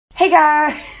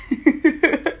guys!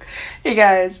 Hey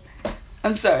guys,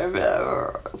 I'm sorry,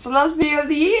 but it's the last video of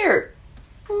the year.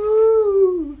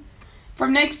 Woo!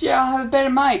 From next year I'll have a better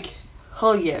mic.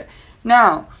 Hell yeah.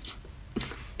 Now,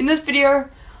 in this video,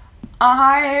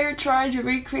 I tried to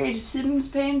recreate a Sims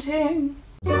painting.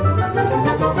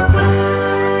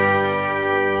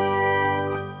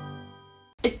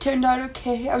 It turned out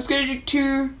okay. I was going to do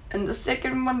 2 and the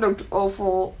second one looked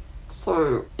awful.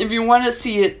 So, if you want to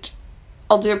see it,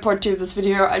 I'll do a part 2 of this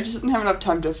video. I just didn't have enough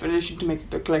time to finish it to make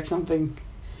it look like something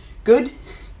good.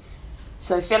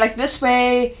 So I feel like this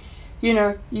way, you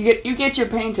know, you get your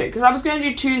painting. Because I was going to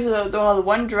do 2, so the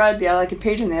one dried, the other I could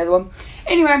paint in the other one.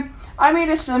 Anyway, I made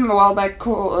a sim a while back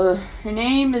called, her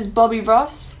name is Bobby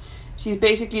Ross. She's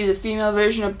basically the female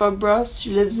version of Bob Ross. She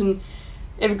lives in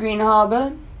Evergreen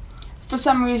Harbor. For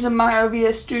some reason, my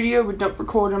OBS studio would not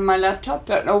record on my laptop.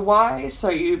 Don't know why. So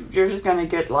you're just gonna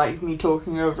get like me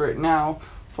talking over it now,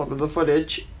 some of the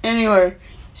footage. Anyway,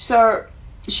 so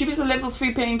she was a level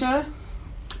 3 painter.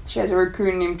 She has a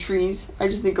raccoon named Trees. I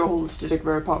just think her whole aesthetic of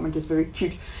her apartment is very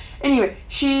cute. Anyway,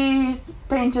 she's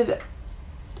painted.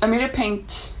 I made her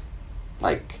paint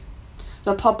like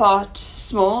the pop art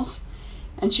smalls,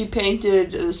 and she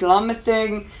painted this llama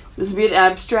thing, this weird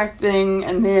abstract thing,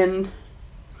 and then.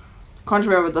 Can't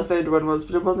remember what the third one was,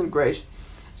 but it wasn't great.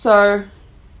 So,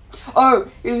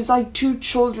 it was like 2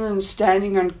 children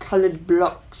standing on coloured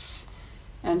blocks,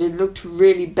 and it looked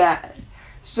really bad.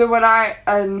 So what I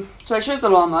chose the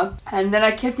llama, and then I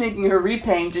kept making her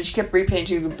repaint, and she kept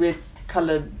repainting the weird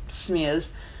coloured smears.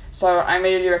 So I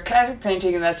made her a classic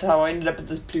painting, and that's how I ended up with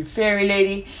this blue fairy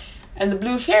lady. And the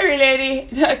blue fairy lady,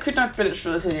 I could not finish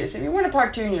for this video. So if you want a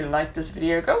part 2 and you like this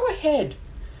video, go ahead.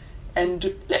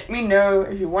 And let me know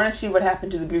if you want to see what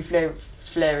happened to the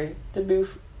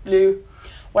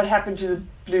what happened to the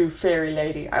blue fairy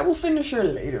lady. I will finish her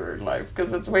later in life,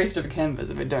 because it's a waste of a canvas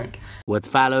if I don't. What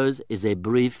follows is a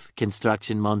brief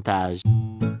construction montage.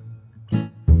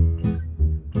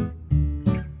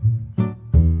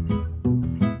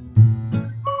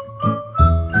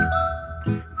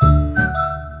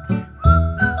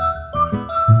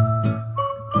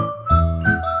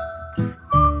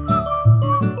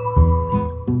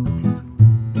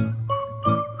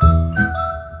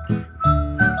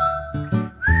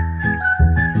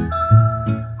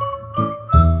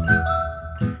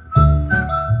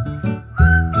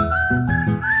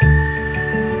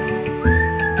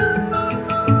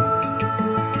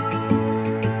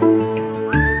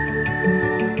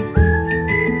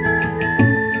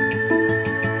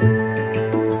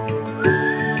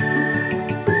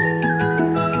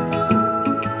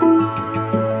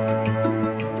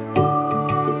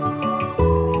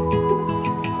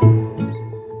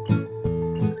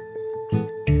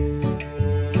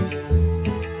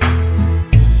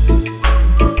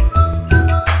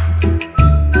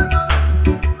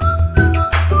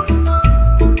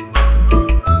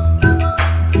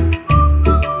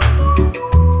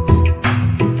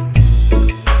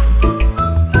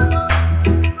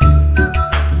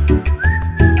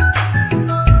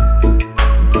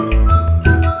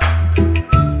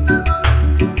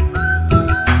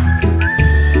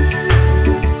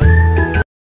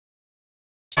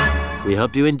 We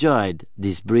hope you enjoyed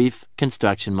this brief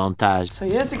construction montage. So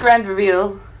here's the grand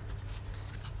reveal.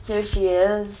 Here she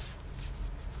is.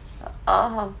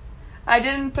 I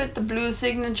didn't put the blue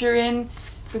signature in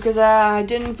because I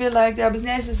didn't feel like that was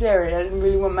necessary. I didn't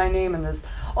really want my name in this.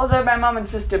 Although my mom and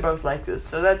sister both like this,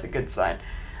 so that's a good sign.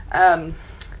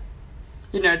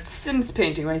 You know, it's Sims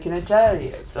painting, what can I tell you?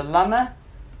 It's a llama.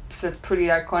 It's pretty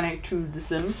iconic to The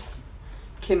Sims.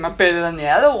 Came up better than the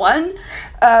other one.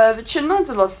 The chin line's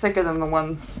a lot thicker than the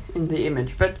one in the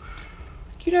image, but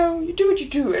you know, you do what you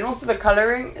do. And also the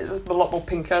colouring is a lot more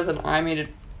pinker than I made it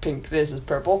pink. This is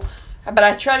purple, but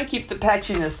I try to keep the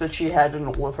patchiness that she had in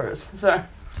all of hers. So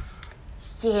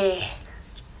yeah,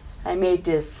 I made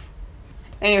this.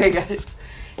 Anyway guys,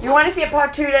 if you want to see a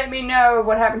part 2, let me know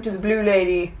what happened to the blue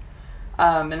lady,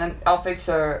 and then I'll fix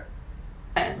her,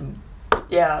 and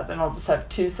yeah, then I'll just have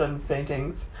 2 Sims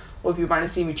paintings. Or if you want to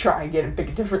see me try again and pick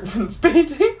a different Sims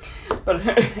painting. But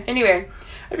anyway,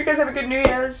 hope you guys have a good New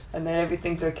Year's, and then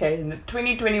everything's okay. And the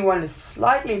 2021 is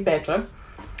slightly better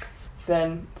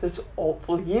than this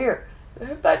awful year.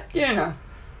 But, you know.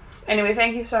 Anyway,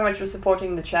 thank you so much for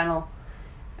supporting the channel.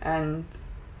 And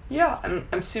yeah,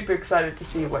 I'm super excited to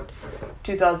see what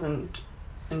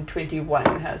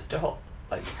 2021 has to hold,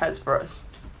 has for us.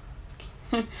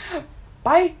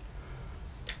 Bye!